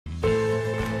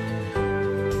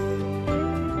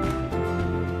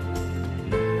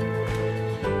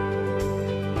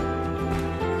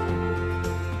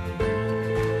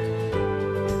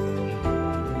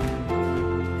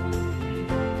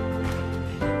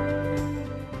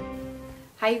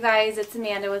Hi you guys, it's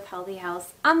Amanda with Healthy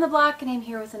House on the Block, and I'm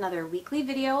here with another weekly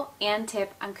video and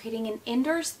tip on creating an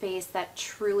indoor space that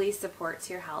truly supports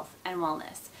your health and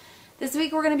wellness. This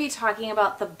week we're going to be talking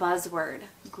about the buzzword,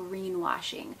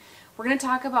 greenwashing. We're going to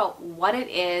talk about what it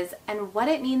is and what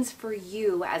it means for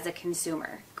you as a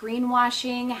consumer.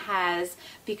 Greenwashing has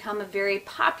become a very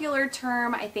popular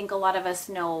term. I think a lot of us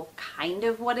know kind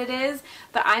of what it is,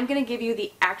 but I'm going to give you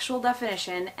the actual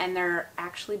definition, and there are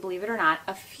actually, believe it or not,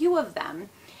 a few of them.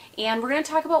 And we're going to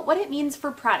talk about what it means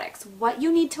for products, what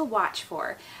you need to watch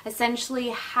for, essentially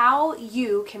how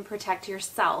you can protect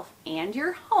yourself and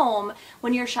your home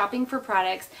when you're shopping for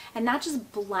products and not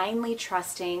just blindly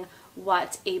trusting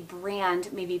what a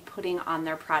brand may be putting on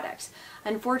their products.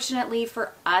 Unfortunately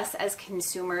for us as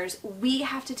consumers, we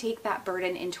have to take that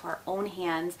burden into our own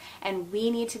hands, and we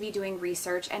need to be doing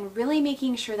research and really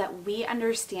making sure that we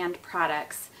understand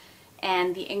products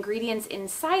and the ingredients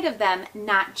inside of them,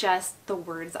 not just the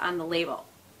words on the label.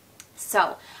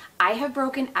 So I have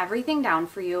broken everything down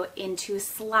for you into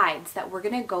slides that we're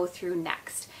going to go through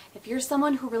next. If you're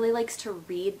someone who really likes to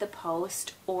read the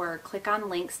post or click on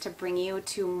links to bring you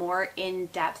to more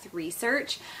in-depth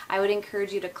research, I would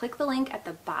encourage you to click the link at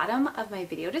the bottom of my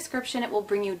video description. It will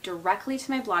bring you directly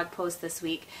to my blog post this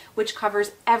week, which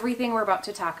covers everything we're about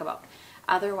to talk about.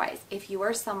 Otherwise, if you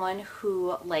are someone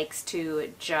who likes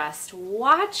to just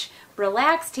watch,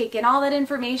 relax, take in all that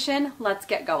information, let's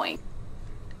get going.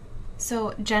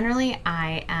 So generally,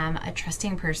 I am a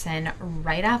trusting person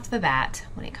right off the bat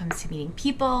when it comes to meeting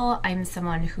people. I'm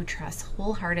someone who trusts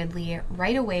wholeheartedly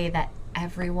right away that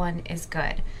everyone is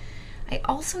good. I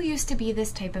also used to be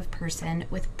this type of person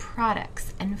with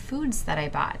products and foods that I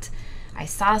bought. I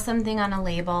saw something on a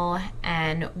label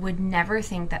and would never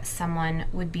think that someone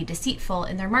would be deceitful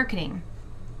in their marketing.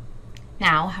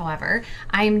 Now, however,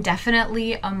 I'm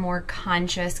definitely a more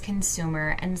conscious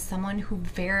consumer and someone who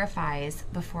verifies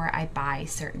before I buy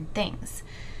certain things.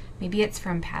 Maybe it's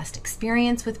from past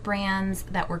experience with brands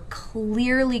that were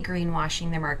clearly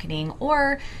greenwashing their marketing,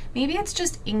 or maybe it's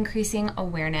just increasing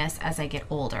awareness as I get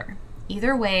older.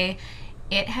 Either way,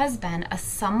 it has been a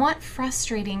somewhat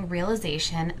frustrating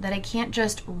realization that I can't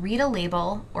just read a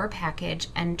label or package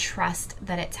and trust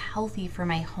that it's healthy for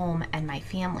my home and my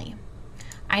family.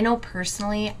 I know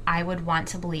personally I would want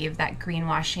to believe that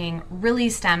greenwashing really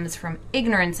stems from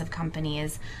ignorance of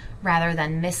companies rather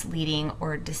than misleading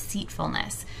or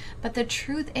deceitfulness. But the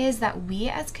truth is that we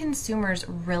as consumers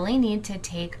really need to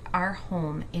take our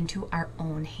home into our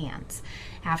own hands.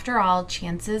 After all,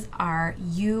 chances are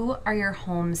you are your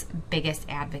home's biggest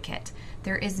advocate.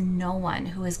 There is no one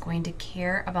who is going to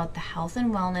care about the health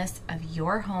and wellness of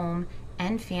your home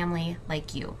and family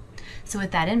like you. So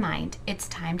with that in mind, it's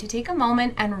time to take a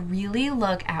moment and really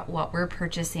look at what we're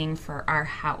purchasing for our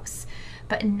house.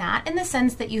 But not in the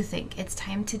sense that you think. It's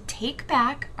time to take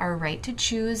back our right to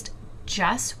choose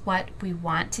just what we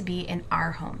want to be in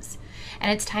our homes.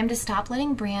 And it's time to stop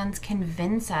letting brands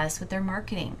convince us with their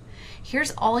marketing.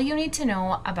 Here's all you need to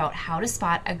know about how to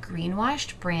spot a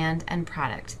greenwashed brand and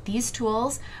product. These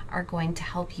tools are going to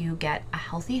help you get a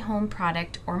healthy home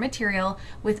product or material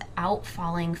without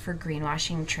falling for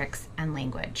greenwashing tricks and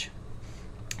language.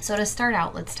 So to start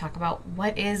out, let's talk about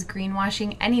what is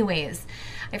greenwashing anyways.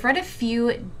 I've read a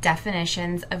few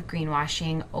definitions of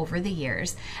greenwashing over the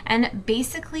years, and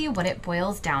basically what it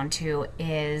boils down to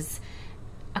is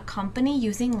a company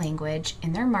using language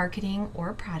in their marketing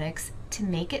or products to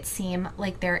make it seem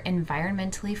like they're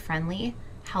environmentally friendly,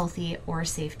 healthy, or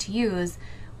safe to use,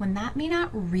 when that may not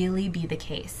really be the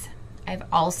case. I've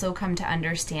also come to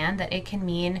understand that it can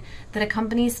mean that a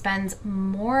company spends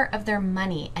more of their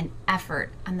money and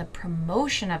effort on the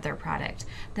promotion of their product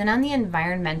than on the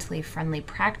environmentally friendly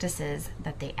practices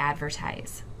that they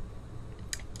advertise.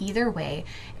 Either way,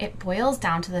 it boils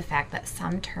down to the fact that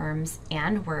some terms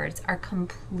and words are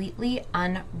completely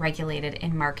unregulated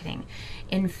in marketing.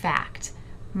 In fact,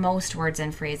 most words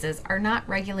and phrases are not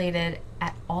regulated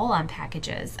at all on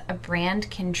packages. A brand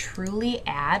can truly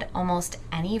add almost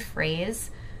any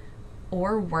phrase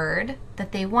or word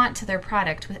that they want to their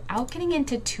product without getting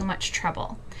into too much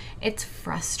trouble. It's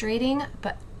frustrating,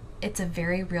 but it's a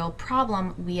very real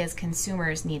problem we as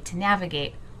consumers need to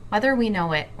navigate, whether we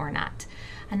know it or not.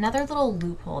 Another little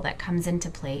loophole that comes into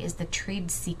play is the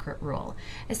trade secret rule.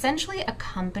 Essentially, a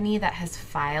company that has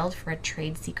filed for a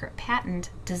trade secret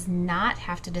patent does not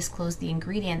have to disclose the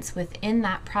ingredients within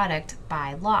that product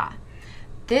by law.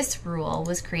 This rule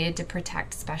was created to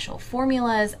protect special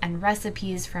formulas and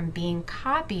recipes from being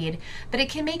copied, but it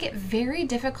can make it very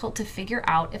difficult to figure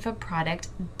out if a product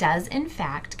does in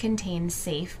fact contain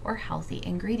safe or healthy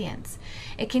ingredients.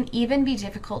 It can even be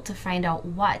difficult to find out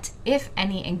what, if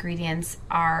any, ingredients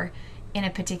are in a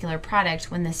particular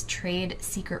product when this trade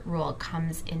secret rule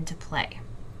comes into play.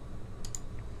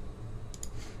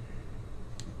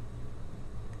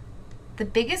 The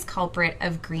biggest culprit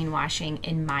of greenwashing,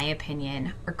 in my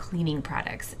opinion, are cleaning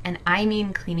products. And I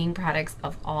mean cleaning products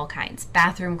of all kinds.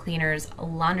 Bathroom cleaners,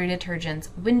 laundry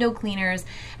detergents, window cleaners,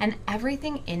 and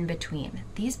everything in between.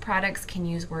 These products can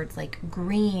use words like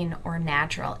green or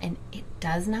natural, and it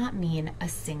does not mean a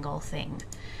single thing.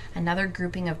 Another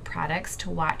grouping of products to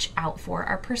watch out for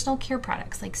are personal care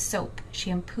products like soap,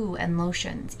 shampoo, and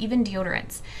lotions, even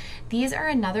deodorants. These are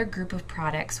another group of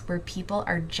products where people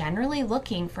are generally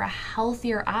looking for a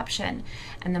healthier option,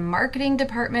 and the marketing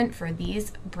department for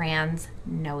these brands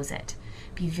knows it.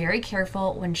 Be very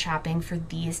careful when shopping for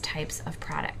these types of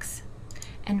products.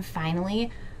 And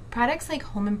finally, products like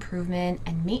home improvement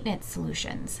and maintenance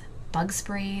solutions. Bug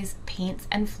sprays, paints,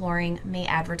 and flooring may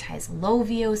advertise low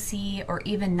VOC or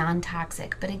even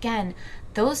non-toxic, but again,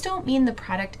 those don't mean the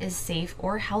product is safe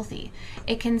or healthy.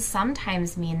 It can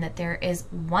sometimes mean that there is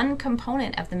one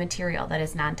component of the material that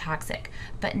is non-toxic,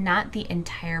 but not the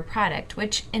entire product,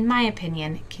 which in my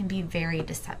opinion can be very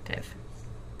deceptive.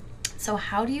 So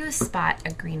how do you spot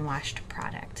a greenwashed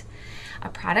product? A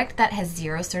product that has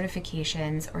 0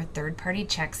 certifications or third-party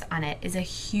checks on it is a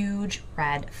huge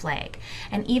red flag.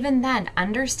 And even then,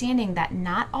 understanding that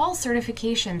not all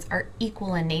certifications are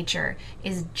equal in nature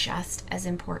is just as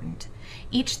important.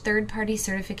 Each third-party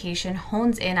certification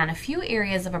hones in on a few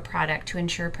areas of a product to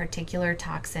ensure particular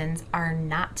toxins are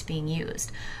not being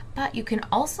used. But you can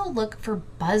also look for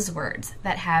buzzwords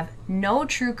that have no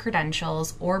true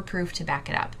credentials or proof to back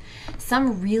it up.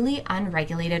 Some really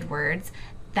unregulated words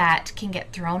that can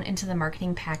get thrown into the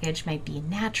marketing package might be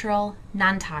natural,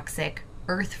 non-toxic,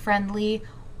 earth-friendly,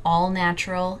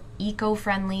 all-natural,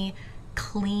 eco-friendly,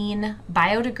 clean,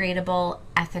 biodegradable,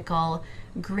 ethical,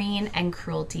 green, and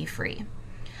cruelty-free.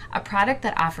 A product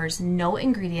that offers no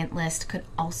ingredient list could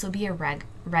also be a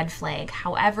red flag.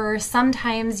 However,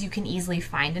 sometimes you can easily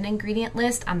find an ingredient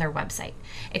list on their website.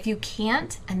 If you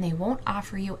can't, and they won't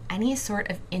offer you any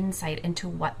sort of insight into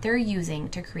what they're using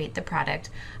to create the product,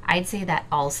 I'd say that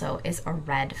also is a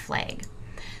red flag.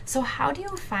 So how do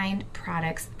you find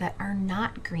products that are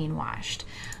not greenwashed?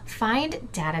 Find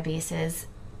databases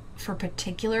for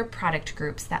particular product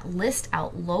groups that list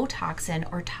out low toxin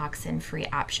or toxin-free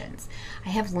options. I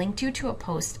have linked you to a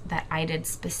post that I did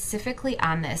specifically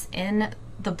on this in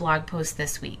the blog post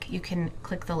this week. You can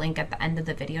click the link at the end of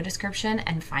the video description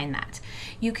and find that.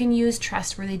 You can use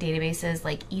trustworthy databases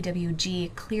like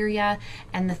EWG, Clearia,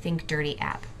 and the Think Dirty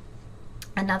app.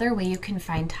 Another way you can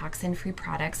find toxin-free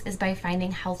products is by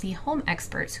finding healthy home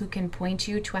experts who can point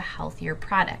you to a healthier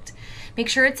product. Make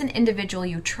sure it's an individual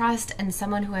you trust and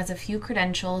someone who has a few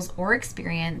credentials or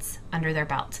experience under their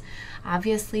belt.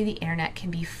 Obviously, the internet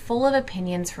can be full of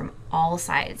opinions from all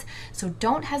sides, so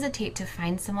don't hesitate to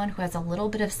find someone who has a little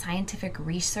bit of scientific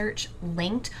research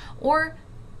linked or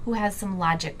who has some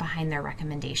logic behind their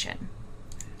recommendation.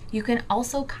 You can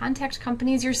also contact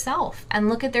companies yourself and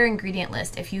look at their ingredient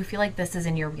list if you feel like this is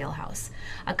in your wheelhouse.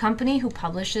 A company who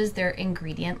publishes their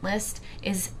ingredient list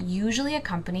is usually a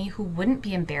company who wouldn't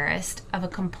be embarrassed of a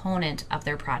component of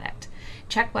their product.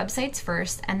 Check websites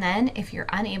first, and then if you're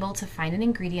unable to find an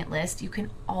ingredient list, you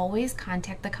can always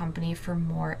contact the company for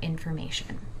more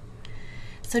information.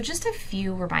 So just a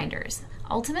few reminders.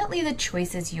 Ultimately, the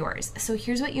choice is yours. So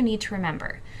here's what you need to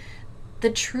remember.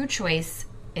 The true choice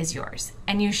is yours,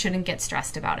 and you shouldn't get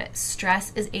stressed about it.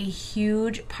 Stress is a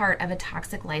huge part of a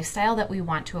toxic lifestyle that we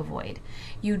want to avoid.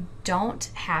 You don't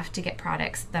have to get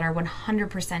products that are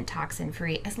 100% toxin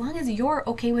free as long as you're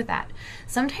okay with that.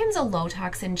 Sometimes a low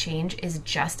toxin change is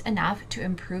just enough to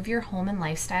improve your home and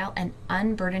lifestyle and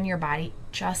unburden your body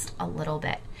just a little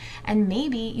bit. And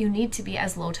maybe you need to be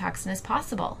as low toxin as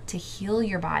possible to heal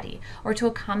your body or to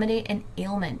accommodate an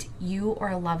ailment you or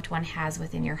a loved one has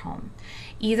within your home.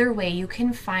 Either way, you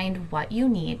can find what you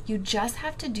need. You just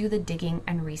have to do the digging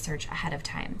and research ahead of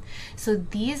time. So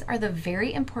these are the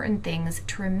very important things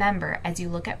to remember as you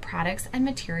look at products and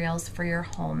materials for your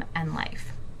home and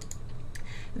life.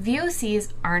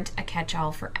 VOCs aren't a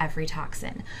catch-all for every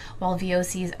toxin. While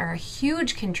VOCs are a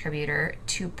huge contributor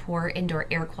to poor indoor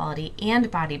air quality and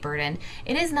body burden,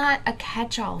 it is not a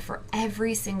catch-all for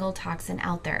every single toxin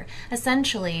out there.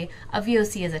 Essentially, a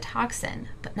VOC is a toxin,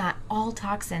 but not all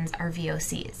toxins are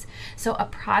VOCs. So a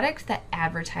product that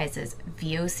advertises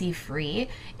VOC-free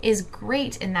is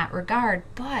great in that regard,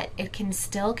 but it can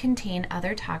still contain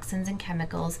other toxins and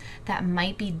chemicals that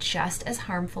might be just as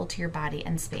harmful to your body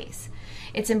and space.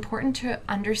 It's important to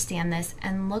understand this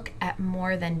and look at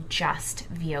more than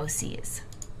just VOCs.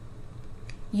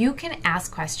 You can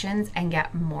ask questions and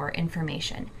get more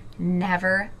information.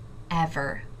 Never,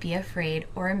 ever be afraid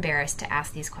or embarrassed to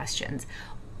ask these questions.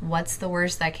 What's the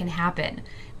worst that can happen?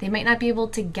 They might not be able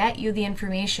to get you the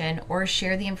information or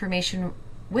share the information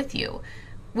with you,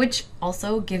 which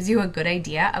also gives you a good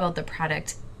idea about the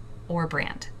product or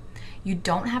brand. You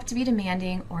don't have to be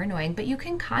demanding or annoying, but you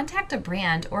can contact a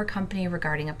brand or company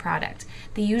regarding a product.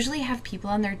 They usually have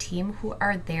people on their team who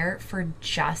are there for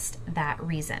just that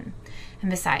reason.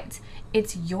 And besides,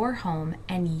 it's your home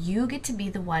and you get to be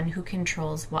the one who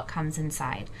controls what comes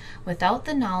inside. Without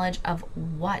the knowledge of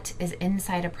what is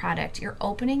inside a product, you're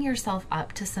opening yourself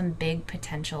up to some big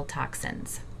potential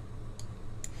toxins.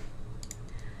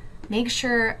 Make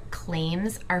sure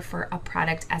claims are for a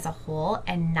product as a whole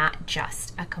and not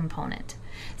just a component.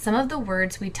 Some of the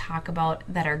words we talk about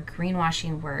that are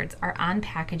greenwashing words are on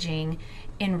packaging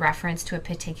in reference to a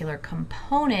particular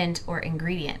component or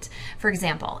ingredient. For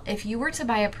example, if you were to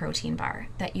buy a protein bar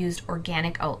that used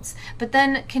organic oats, but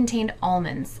then contained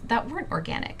almonds that weren't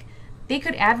organic, they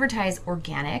could advertise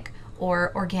organic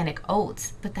or organic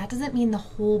oats, but that doesn't mean the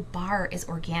whole bar is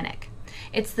organic.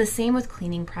 It's the same with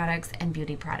cleaning products and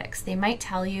beauty products. They might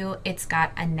tell you it's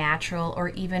got a natural or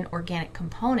even organic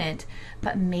component,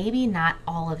 but maybe not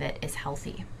all of it is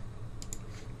healthy.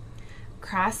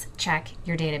 Cross-check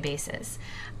your databases.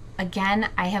 Again,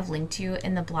 I have linked you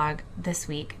in the blog this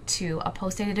week to a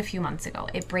post I did a few months ago.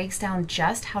 It breaks down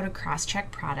just how to cross-check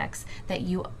products that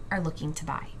you are looking to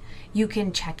buy. You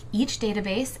can check each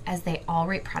database, as they all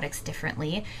rate products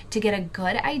differently, to get a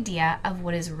good idea of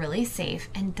what is really safe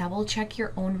and double check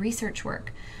your own research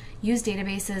work. Use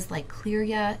databases like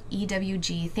Clearia,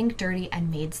 EWG, Think Dirty,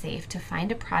 and Made Safe to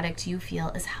find a product you feel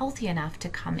is healthy enough to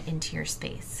come into your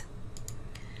space.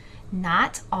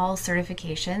 Not all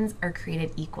certifications are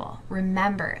created equal.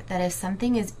 Remember that if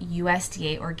something is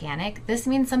USDA organic, this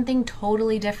means something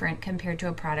totally different compared to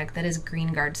a product that is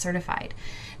GreenGuard certified.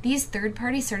 These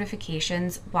third-party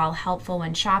certifications, while helpful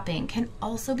when shopping, can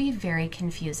also be very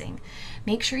confusing.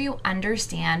 Make sure you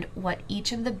understand what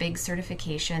each of the big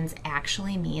certifications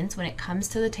actually means when it comes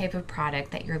to the type of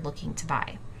product that you're looking to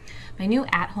buy. My new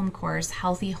at-home course,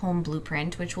 Healthy Home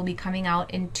Blueprint, which will be coming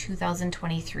out in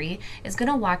 2023, is going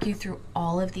to walk you through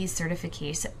all of these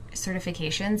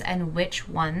certifications and which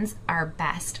ones are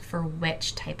best for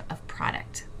which type of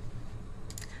product.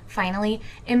 Finally,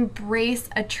 embrace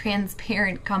a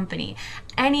transparent company.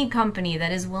 Any company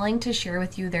that is willing to share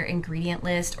with you their ingredient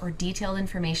list or detailed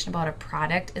information about a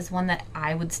product is one that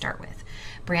I would start with.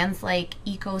 Brands like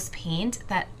Ecos Paint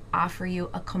that offer you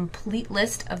a complete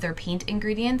list of their paint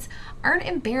ingredients aren't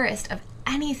embarrassed of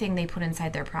anything they put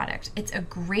inside their product. It's a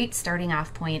great starting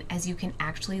off point, as you can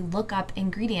actually look up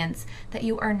ingredients that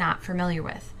you are not familiar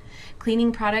with.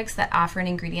 Cleaning products that offer an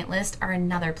ingredient list are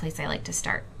another place I like to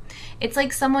start. It's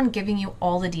like someone giving you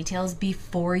all the details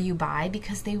before you buy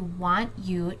because they want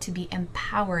you to be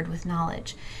empowered with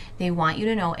knowledge. They want you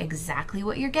to know exactly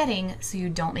what you're getting so you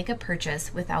don't make a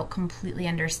purchase without completely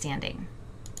understanding.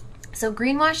 So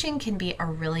greenwashing can be a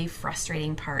really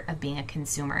frustrating part of being a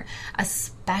consumer,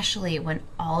 especially when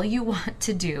all you want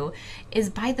to do is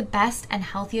buy the best and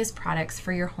healthiest products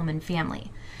for your home and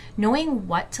family. Knowing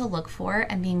what to look for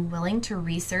and being willing to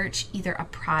research either a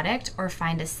product or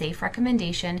find a safe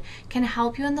recommendation can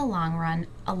help you in the long run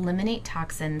eliminate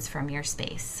toxins from your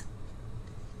space.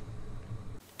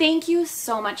 Thank you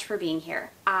so much for being here.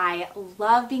 I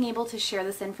love being able to share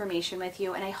this information with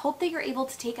you, and I hope that you're able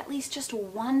to take at least just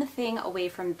one thing away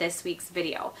from this week's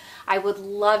video. I would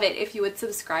love it if you would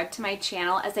subscribe to my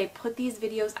channel, as I put these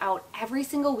videos out every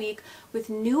single week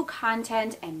with new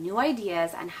content and new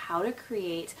ideas on how to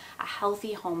create a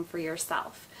healthy home for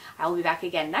yourself. I will be back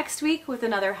again next week with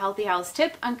another Healthy House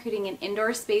tip on creating an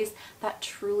indoor space that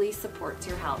truly supports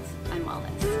your health and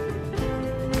wellness.